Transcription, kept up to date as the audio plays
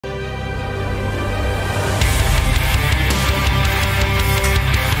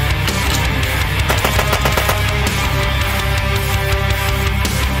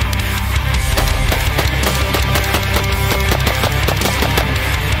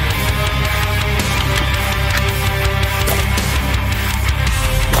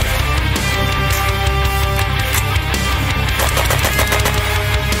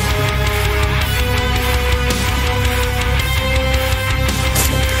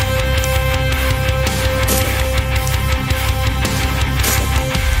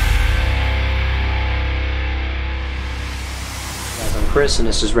Chris, and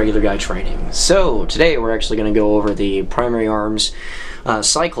this is Regular Guy Training. So today we're actually going to go over the primary arms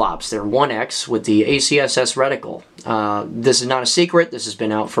Cyclops. They're 1X with the ACSS reticle. This is not a secret. This has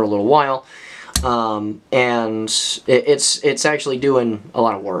been out for a little while, and it's actually doing a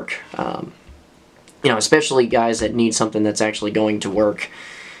lot of work. You know, especially guys that need something that's actually going to work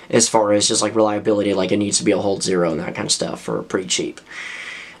as far as just like reliability, like it needs to be a hold zero and that kind of stuff for pretty cheap.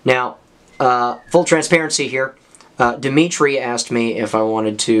 Now, full transparency here. Dimitri asked me if I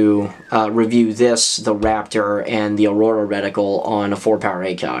wanted to review this, the Raptor, and the Aurora reticle on a 4-power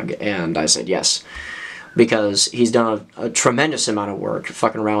ACOG, and I said yes. Because he's done a tremendous amount of work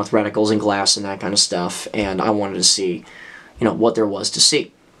fucking around with reticles and glass and that kind of stuff, and I wanted to see, you know, what there was to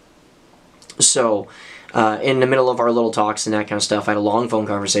see. So, in the middle of our little talks and that kind of stuff, I had a long phone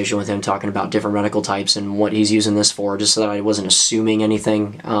conversation with him talking about different reticle types and what he's using this for, just so that I wasn't assuming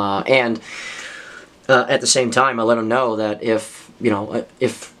anything, and at the same time, I let him know that if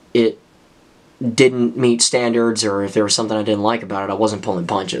it didn't meet standards or if there was something I didn't like about it, I wasn't pulling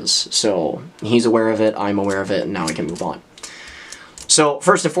punches. So he's aware of it, I'm aware of it, and now I can move on. So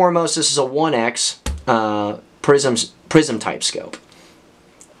first and foremost, this is a 1X prism type scope,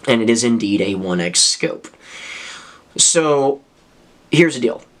 and it is indeed a 1X scope. So here's the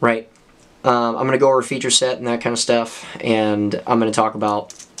deal, right? I'm going to go over feature set and that kind of stuff, and I'm going to talk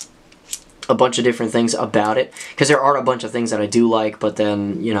about a bunch of different things about it, because there are a bunch of things that I do like, but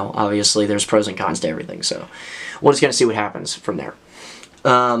then, you know, obviously there's pros and cons to everything, so we're just going to see what happens from there.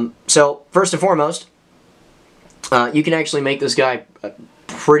 So, first and foremost, you can actually make this guy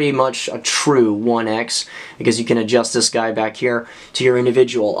pretty much a true 1X, because you can adjust this guy back here to your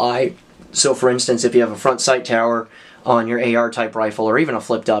individual eye. So, for instance, if you have a front sight tower on your AR-type rifle, or even a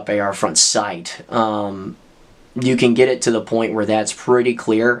flipped-up AR front sight, you can get it to the point where that's pretty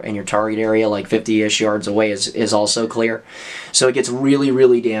clear, and your target area, like 50-ish yards away, is also clear. So it gets really,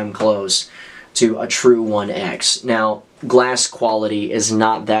 really damn close to a true 1X. Now, glass quality is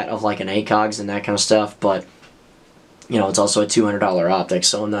not that of like an ACOGs and that kind of stuff, but, you know, it's also a $200 optic,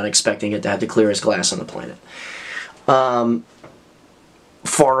 so I'm not expecting it to have the clearest glass on the planet.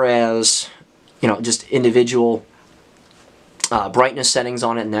 Far as, you know, just individual brightness settings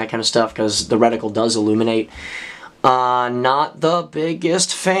on it and that kind of stuff, because the reticle does illuminate. Not the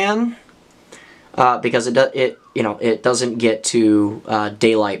biggest fan, because it doesn't get to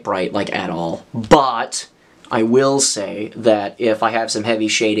daylight bright like at all. But I will say that if I have some heavy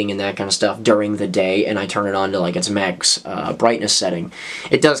shading and that kind of stuff during the day and I turn it on to like its max brightness setting,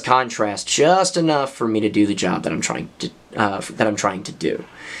 it does contrast just enough for me to do the job that I'm trying to do.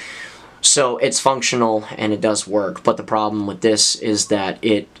 So it's functional and it does work, but the problem with this is that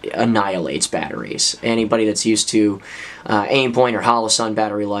it annihilates batteries. Anybody that's used to aimpoint or holosun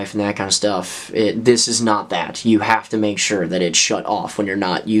battery life and that kind of stuff, this is not that. You have to make sure that it's shut off when you're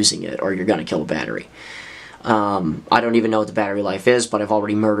not using it, or you're going to kill a battery. I don't even know what the battery life is, but I've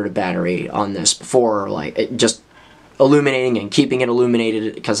already murdered a battery on this before, like just illuminating and keeping it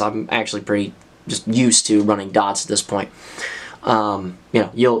illuminated, because I'm actually pretty just used to running dots at this point. You know,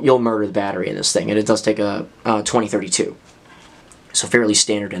 you'll murder the battery in this thing, and it does take a 2032, so fairly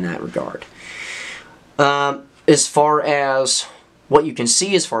standard in that regard. As far as what you can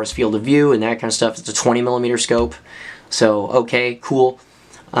see, as far as field of view and that kind of stuff, it's a 20mm scope, so okay, cool.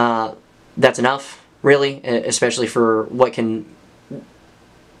 That's enough, really, especially for what can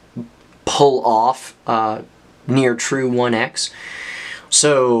pull off near true 1X.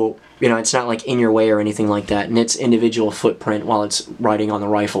 So, you know, it's not like in your way or anything like that, and its individual footprint while it's riding on the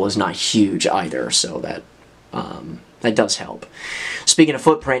rifle is not huge either, so that that does help. Speaking of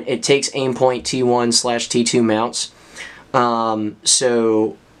footprint, it takes aimpoint T1/T2 mounts,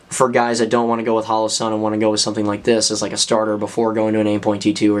 so for guys that don't want to go with holosun and want to go with something like this as like a starter before going to an aimpoint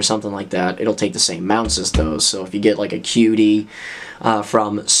T2 or something like that, it'll take the same mounts as those. So if you get like a QD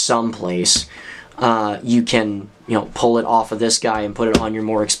from someplace, you can, you know, pull it off of this guy and put it on your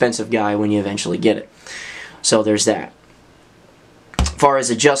more expensive guy when you eventually get it. So there's that. As far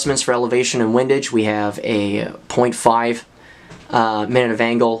as adjustments for elevation and windage, we have a 0.5 minute of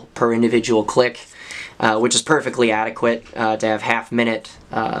angle per individual click, which is perfectly adequate to have half-minute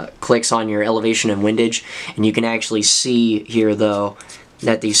clicks on your elevation and windage. And you can actually see here, though,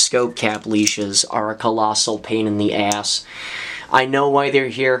 that these scope cap leashes are a colossal pain in the ass. I know why they're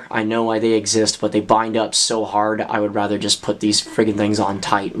here, I know why they exist, but they bind up so hard, I would rather just put these friggin' things on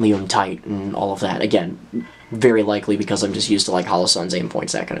tight, leave them tight, and all of that. Again, very likely because I'm just used to like holosuns, aim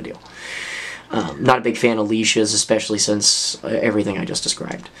points, that kind of deal. Not a big fan of leashes, especially since everything I just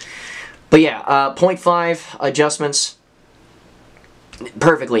described. But yeah, 0.5 adjustments,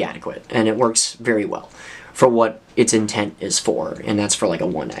 perfectly adequate, and it works very well. for what its intent is for, and that's for like a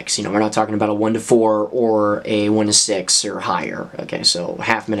 1x. You know, we're not talking about a 1 to 4 or a 1 to 6 or higher. Okay, so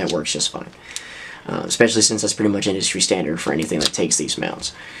half minute works just fine, especially since that's pretty much industry standard for anything that takes these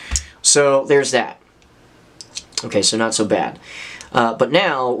mounts. So there's that. Okay, so not so bad. But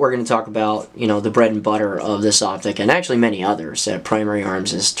now we're going to talk about, you know, the bread and butter of this optic, and actually many others that Primary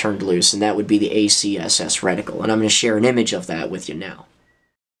Arms has turned loose, and that would be the ACSS reticle. And I'm going to share an image of that with you now.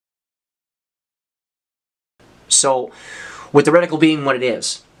 So, with the reticle being what it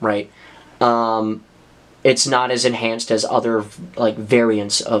is, right, it's not as enhanced as other like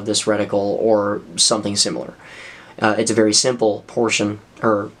variants of this reticle or something similar. It's a very simple portion,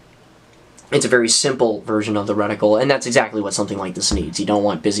 or it's a very simple version of the reticle, and that's exactly what something like this needs. You don't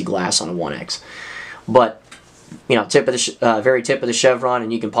want busy glass on a 1x. But, you know, very tip of the chevron,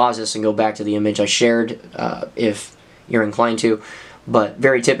 and you can pause this and go back to the image I shared if you're inclined to. But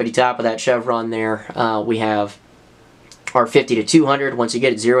very tippity top of that chevron there, we have our 50 to 200. Once you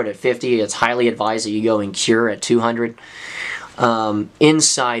get it zeroed at 50, it's highly advised that you go and cure at 200.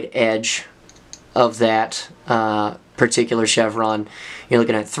 Inside edge of that particular chevron, you're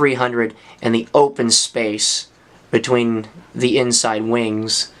looking at 300, and the open space between the inside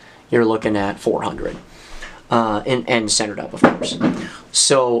wings, you're looking at 400, and centered up, of course.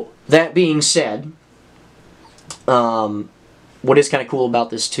 So that being said, what is kind of cool about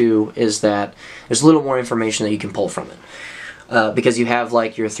this too is that there's a little more information that you can pull from it. Because you have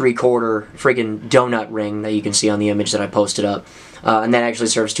like your 3/4 friggin' donut ring that you can see on the image that I posted up, and that actually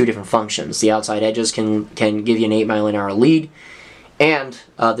serves two different functions. The outside edges can give you an 8 mile an hour lead, and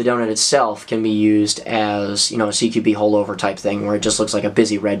the donut itself can be used as, you know, a CQB holdover type thing where it just looks like a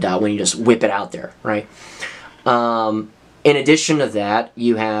busy red dot when you just whip it out there, right? In addition to that,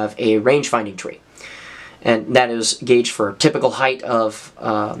 you have a range finding tree, and that is gauged for typical height of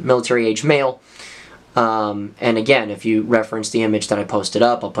military age male. And again, if you reference the image that I posted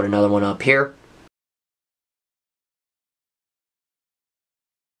up, I'll put another one up here.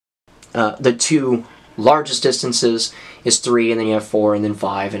 The two largest distances is 3, and then you have 4, and then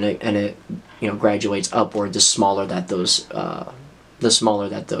 5, and it you know, graduates upward the smaller that those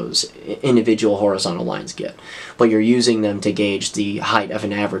individual horizontal lines get. But you're using them to gauge the height of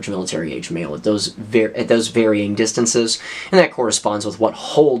an average military age male at those varying distances, and that corresponds with what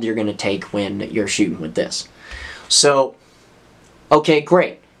hold you're going to take when you're shooting with this. So, okay,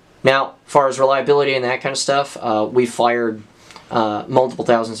 great. Now, as far as reliability and that kind of stuff, we fired multiple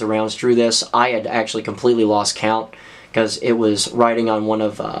thousands of rounds through this. I had actually completely lost count because it was riding on one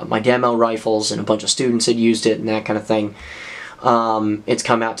of my demo rifles, and a bunch of students had used it and that kind of thing. It's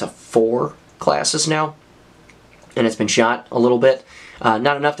come out to 4 classes now, and it's been shot a little bit.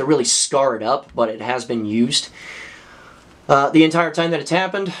 Not enough to really scar it up, but it has been used. The entire time that it's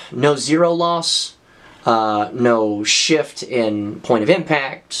happened, no zero loss, no shift in point of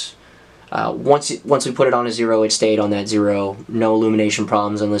impact. Once we put it on a 0, it stayed on that 0. No illumination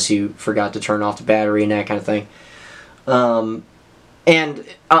problems unless you forgot to turn off the battery and that kind of thing. And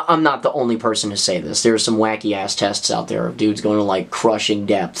I'm not the only person to say this. There's some wacky-ass tests out there of dudes going to, like, crushing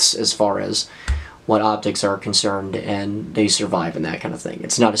depths as far as what optics are concerned, and they survive and that kind of thing.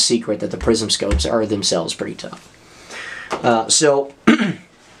 It's not a secret that the prism scopes are themselves pretty tough. So,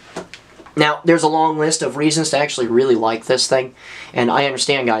 now, there's a long list of reasons to actually really like this thing, and I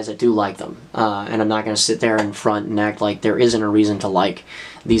understand guys that do like them, and I'm not going to sit there in front and act like there isn't a reason to like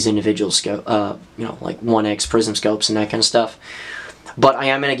these individual scope, you know, like 1x prism scopes and that kind of stuff. But I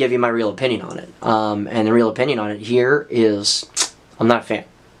am going to give you my real opinion on it. And the real opinion on it here is I'm not a fan.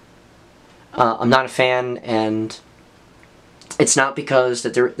 I'm not a fan, and it's not because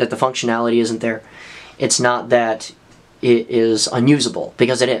that the functionality isn't there. It's not that it is unusable,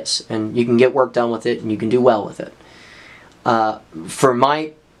 because it is. And you can get work done with it, and you can do well with it. For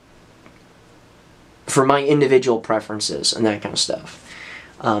my individual preferences and that kind of stuff,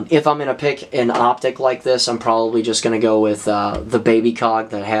 if I'm going to pick an optic like this, I'm probably just going to go with the baby cog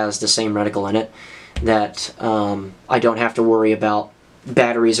that has the same reticle in it, that I don't have to worry about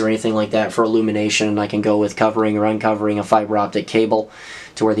batteries or anything like that for illumination. I can go with covering or uncovering a fiber optic cable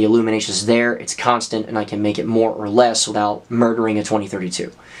to where the illumination is there, it's constant, and I can make it more or less without murdering a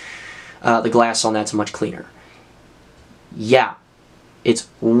 2032. The glass on that's much cleaner. Yeah, it's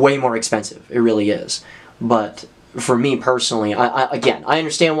way more expensive. It really is. But for me personally, again, I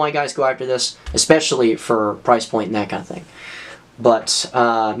understand why guys go after this, especially for price point and that kind of thing. But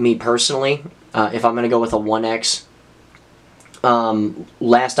me personally, if I'm going to go with a 1X,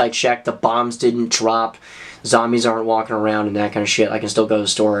 last I checked, the bombs didn't drop, zombies aren't walking around and that kind of shit. I can still go to the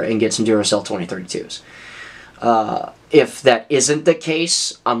store and get some Duracell 2032s. If that isn't the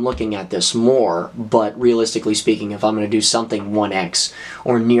case, I'm looking at this more, but realistically speaking, if I'm going to do something 1x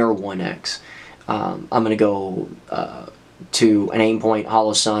or near 1x, I'm going to go to an aim-point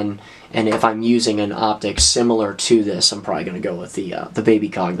hollow sun, and if I'm using an optic similar to this, I'm probably going to go with the baby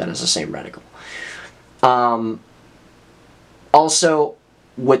cog that has the same reticle. Also,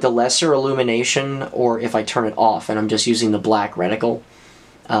 with the lesser illumination, or if I turn it off and I'm just using the black reticle,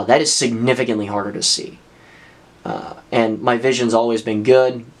 that is significantly harder to see. And my vision's always been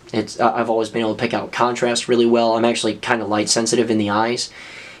good. I've always been able to pick out contrast really well. I'm actually kind of light sensitive in the eyes,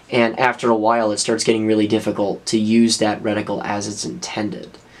 and after a while it starts getting really difficult to use that reticle as it's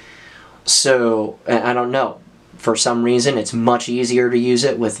intended. So, I don't know, for some reason it's much easier to use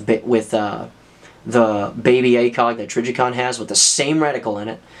it with the baby ACOG that Trijicon has with the same reticle in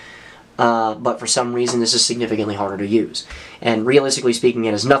it. But for some reason this is significantly harder to use. And realistically speaking,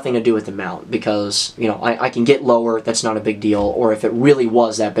 it has nothing to do with the mount, because, you know, I can get lower, that's not a big deal, or if it really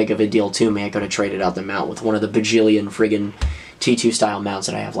was that big of a deal to me, I could have traded out the mount with one of the bajillion friggin' T2 style mounts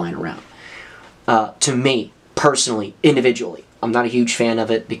that I have lying around. To me, personally, individually, I'm not a huge fan of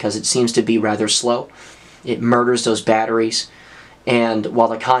it because it seems to be rather slow. It murders those batteries, and while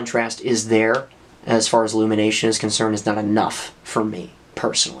the contrast is there, as far as illumination is concerned, it's not enough for me,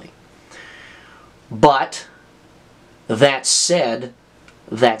 personally. But, that said,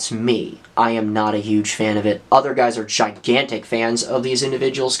 that's me. I am not a huge fan of it. Other guys are gigantic fans of these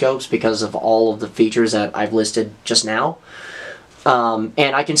individual scopes because of all of the features that I've listed just now. And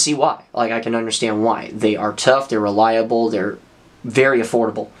I can see why. Like, I can understand why. They are tough, they're reliable, they're very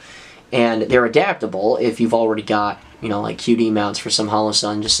affordable, and they're adaptable if you've already got, you know, like QD mounts for some hollow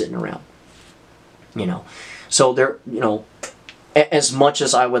sun just sitting around. You know, so they're, you know, as much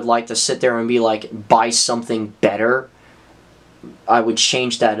as I would like to sit there and be like, buy something better, I would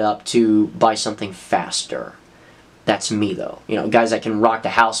change that up to buy something faster. That's me, though. You know, guys that can rock the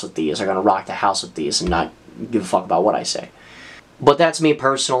house with these are going to rock the house with these and not give a fuck about what I say. But that's me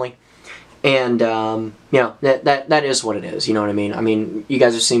personally. And, you know, that is what it is, you know what I mean? I mean, you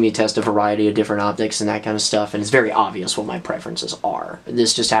guys have seen me test a variety of different optics and that kind of stuff, and it's very obvious what my preferences are.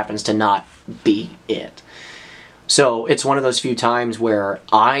 This just happens to not be it. So it's one of those few times where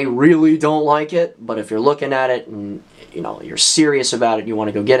I really don't like it, but if you're looking at it and, you know, you're serious about it, you want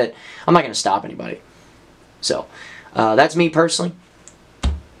to go get it, I'm not going to stop anybody. So, that's me personally.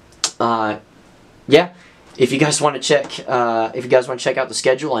 Yeah. If you guys want to check out the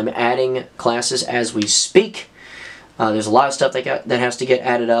schedule, I'm adding classes as we speak. There's a lot of stuff that has to get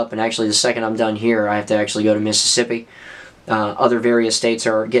added up, and actually the second I'm done here, I have to actually go to Mississippi. Other various states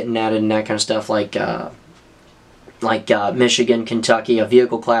are getting added and that kind of stuff, like Michigan, Kentucky. A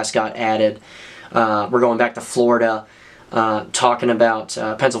vehicle class got added. We're going back to Florida, talking about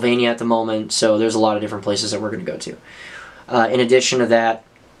Pennsylvania at the moment, so there's a lot of different places that we're going to go to. In addition to that,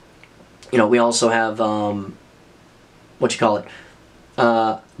 you know, we also have, the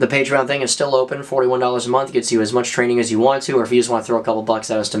Patreon thing is still open, $41 a month, gets you as much training as you want to, or if you just want to throw a couple bucks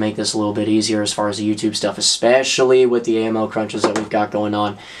at us to make this a little bit easier as far as the YouTube stuff, especially with the AMO crunches that we've got going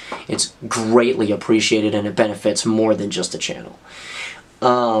on, it's greatly appreciated and it benefits more than just the channel.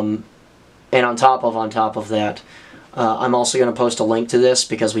 And on top of that, I'm also going to post a link to this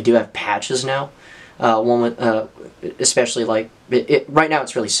because we do have patches now. One with, especially like, right now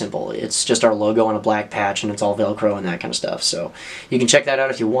it's really simple. It's just our logo on a black patch and it's all Velcro and that kind of stuff. So you can check that out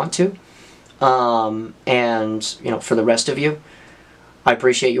if you want to. And, you know, for the rest of you, I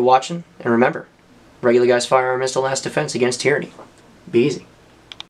appreciate you watching. And remember, regular guy's firearm is the last defense against tyranny. Be easy.